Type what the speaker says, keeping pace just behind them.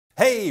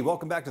Hey,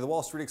 welcome back to the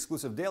Wall Street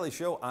Exclusive Daily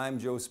Show. I'm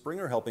Joe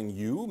Springer, helping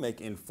you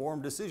make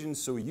informed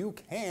decisions so you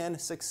can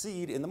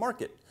succeed in the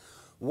market.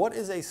 What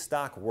is a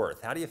stock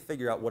worth? How do you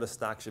figure out what a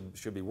stock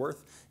should be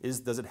worth?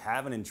 Does it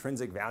have an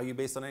intrinsic value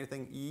based on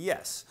anything?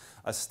 Yes.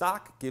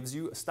 Stock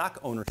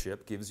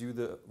ownership gives you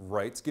the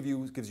rights,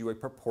 gives you a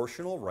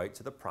proportional right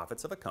to the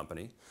profits of a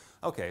company.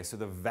 Okay, so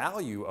the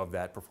value of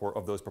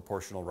those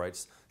proportional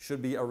rights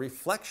should be a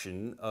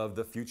reflection of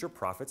the future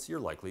profits you're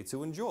likely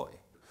to enjoy.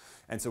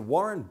 And so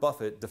Warren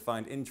Buffett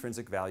defined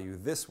intrinsic value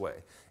this way.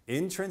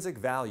 Intrinsic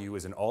value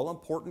is an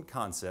all-important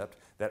concept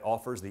that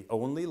offers the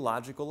only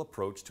logical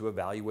approach to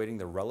evaluating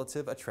the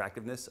relative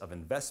attractiveness of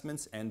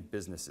investments and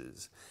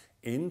businesses.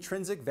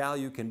 Intrinsic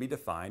value can be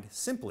defined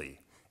simply.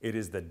 It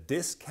is the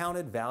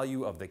discounted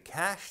value of the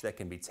cash that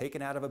can be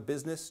taken out of a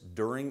business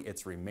during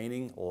its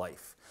remaining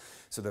life.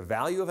 So the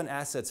value of an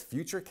asset's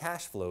future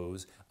cash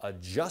flows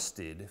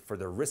adjusted for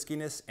the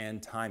riskiness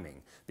and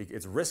timing.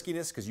 It's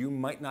riskiness because you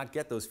might not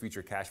get those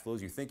future cash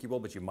flows. You think you will,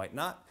 but you might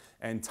not.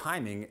 And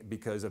timing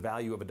because a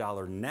value of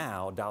 $1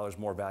 now, $1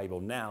 more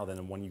valuable now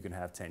than one you can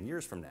have 10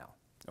 years from now.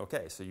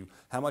 Okay, so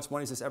how much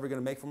money is this ever going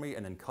to make for me?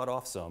 And then cut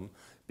off some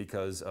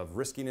because of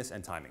riskiness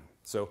and timing.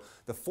 So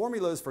the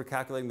formulas for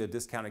calculating the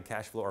discounted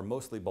cash flow are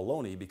mostly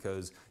baloney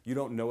because you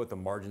don't know what the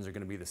margins are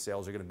going to be, the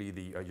sales are going to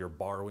be, your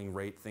borrowing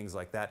rate, things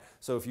like that.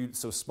 So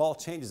small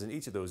changes in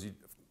each of those,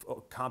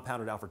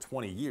 compounded out for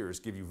 20 years,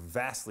 give you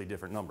vastly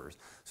different numbers.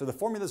 So the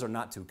formulas are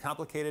not too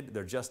complicated,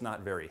 they're just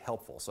not very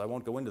helpful. So I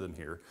won't go into them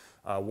here.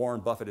 Warren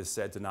Buffett is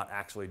said to not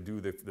actually do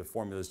the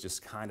formulas,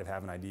 just kind of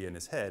have an idea in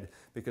his head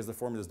because the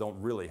formulas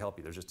don't really help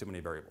you. There's just too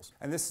many variables.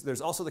 And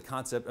there's also the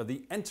concept of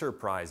the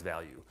enterprise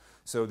value.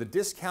 So the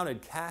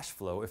discounted cash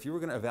flow, if you were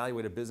going to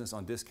evaluate a business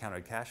on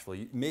discounted cash flow,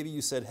 maybe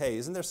you said, hey,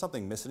 isn't there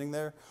something missing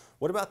there?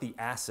 What about the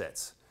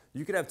assets?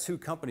 You could have two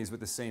companies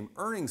with the same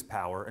earnings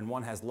power and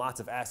one has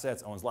lots of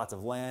assets, owns lots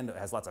of land,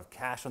 has lots of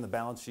cash on the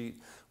balance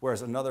sheet,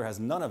 whereas another has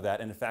none of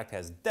that and in fact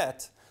has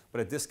debt,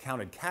 but a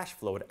discounted cash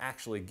flow would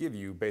actually give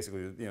you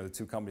basically, the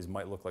two companies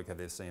might look like they have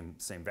the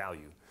same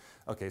value.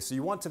 Okay, so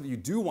you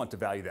do want to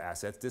value the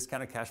assets.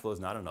 Discounted cash flow is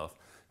not enough.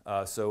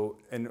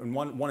 And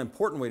one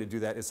important way to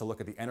do that is to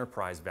look at the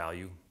enterprise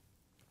value,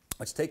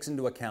 which takes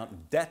into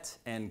account debt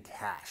and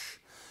cash.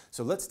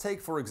 So let's take,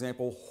 for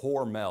example,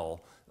 Hormel.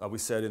 We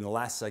said in the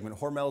last segment,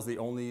 Hormel is the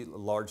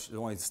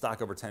only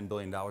stock over $10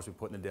 billion we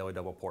put in the Daily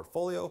Double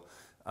portfolio.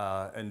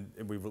 And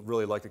we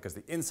really liked it because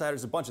the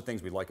insiders, a bunch of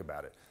things we like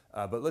about it.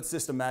 But let's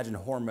just imagine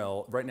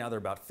Hormel, right now they're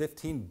about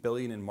 $15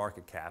 billion in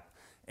market cap.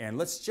 And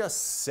let's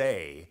just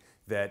say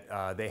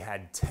that they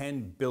had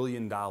 $10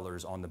 billion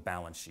on the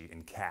balance sheet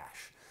in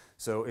cash.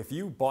 So if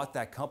you bought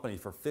that company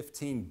for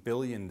 $15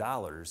 billion,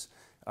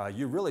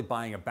 you're really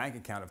buying a bank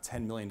account of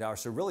 $10 million.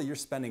 So really you're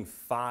spending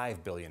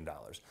 $5 billion.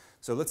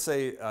 So let's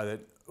say that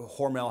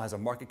Hormel has a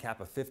market cap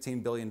of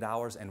 $15 billion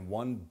and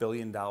 $1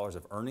 billion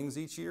of earnings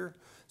each year.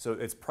 So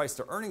its price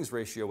to earnings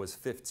ratio is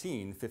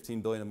 15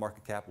 billion of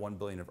market cap, 1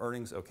 billion of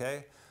earnings,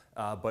 okay?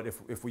 But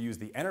if we use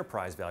the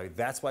enterprise value,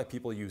 that's why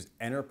people use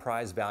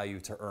enterprise value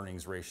to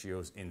earnings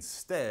ratios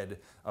instead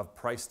of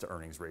price to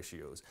earnings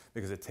ratios,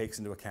 because it takes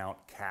into account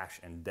cash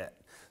and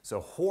debt.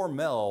 So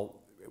Hormel,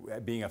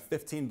 being a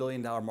 $15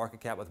 billion market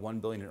cap with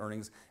 $1 billion in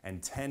earnings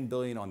and $10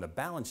 billion on the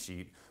balance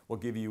sheet, will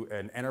give you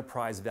an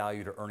enterprise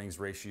value to earnings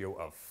ratio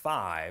of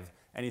 5.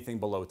 Anything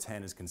below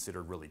 10 is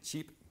considered really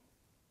cheap.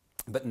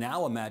 But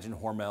now imagine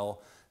Hormel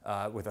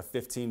with a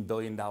 $15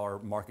 billion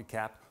market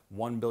cap,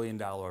 $1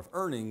 billion of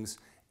earnings,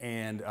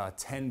 and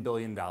 $10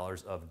 billion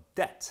of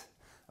debt.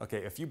 Okay,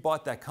 if you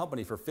bought that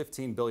company for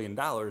 $15 billion,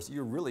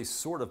 you really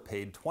sort of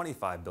paid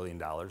 $25 billion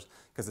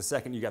because the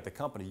second you got the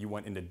company, you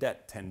went into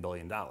debt $10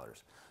 billion.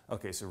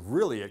 Okay, so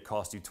really it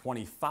cost you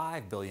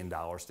 $25 billion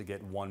to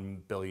get $1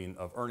 billion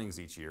of earnings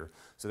each year.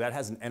 So that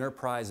has an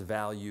enterprise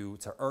value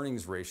to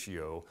earnings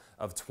ratio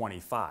of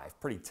 25.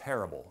 Pretty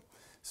terrible.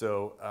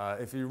 So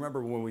if you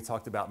remember when we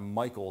talked about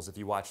Michaels, if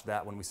you watched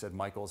that when we said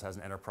Michaels has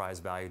an enterprise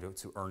value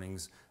to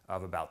earnings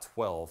of about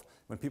 12.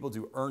 When people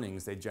do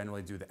earnings, they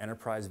generally do the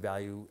enterprise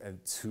value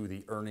to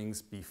the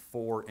earnings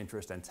before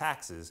interest and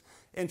taxes.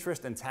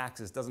 Interest and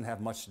taxes doesn't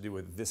have much to do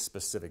with this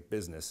specific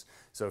business.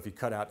 So if you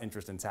cut out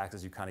interest and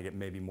taxes, you kind of get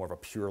maybe more of a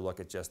pure look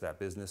at just that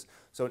business.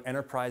 So an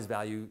enterprise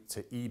value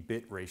to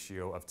EBIT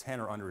ratio of 10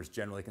 or under is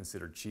generally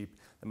considered cheap.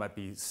 That might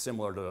be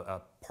similar to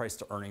a price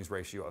to earnings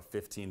ratio of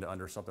 15 to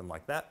under, something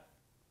like that.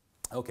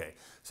 Okay,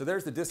 so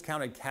there's the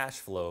discounted cash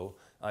flow.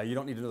 You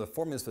don't need to know the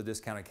formulas for the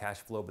discounted cash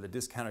flow, but the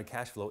discounted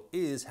cash flow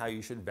is how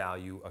you should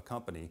value a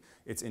company,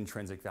 its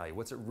intrinsic value.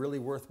 What's it really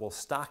worth? Well,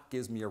 stock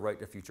gives me a right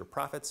to future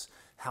profits.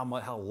 How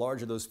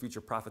large are those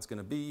future profits going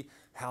to be?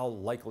 How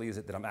likely is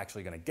it that I'm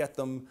actually going to get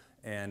them?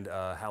 And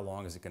how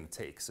long is it going to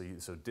take?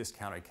 So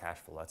discounted cash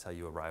flow, that's how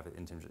you arrive at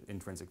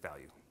intrinsic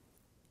value.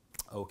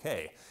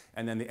 Okay,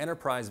 and then the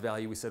enterprise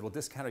value, we said, well,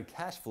 discounted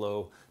cash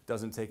flow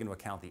doesn't take into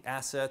account the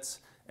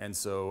assets And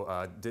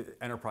so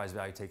enterprise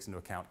value takes into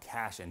account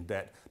cash and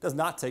debt. Does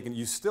not take in,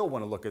 you still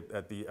want to look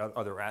at the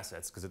other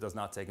assets because it does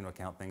not take into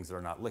account things that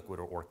are not liquid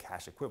or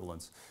cash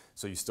equivalents.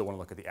 So you still want to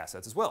look at the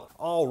assets as well.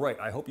 All right,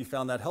 I hope you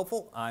found that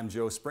helpful. I'm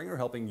Joe Springer,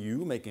 helping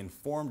you make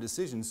informed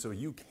decisions so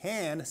you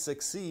can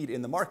succeed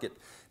in the market.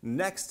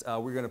 Next,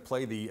 we're going to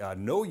play the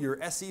Know Your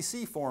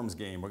SEC Forms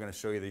game. We're going to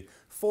show you the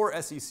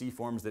 4 SEC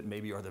forms that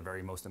maybe are the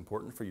very most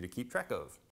important for you to keep track of.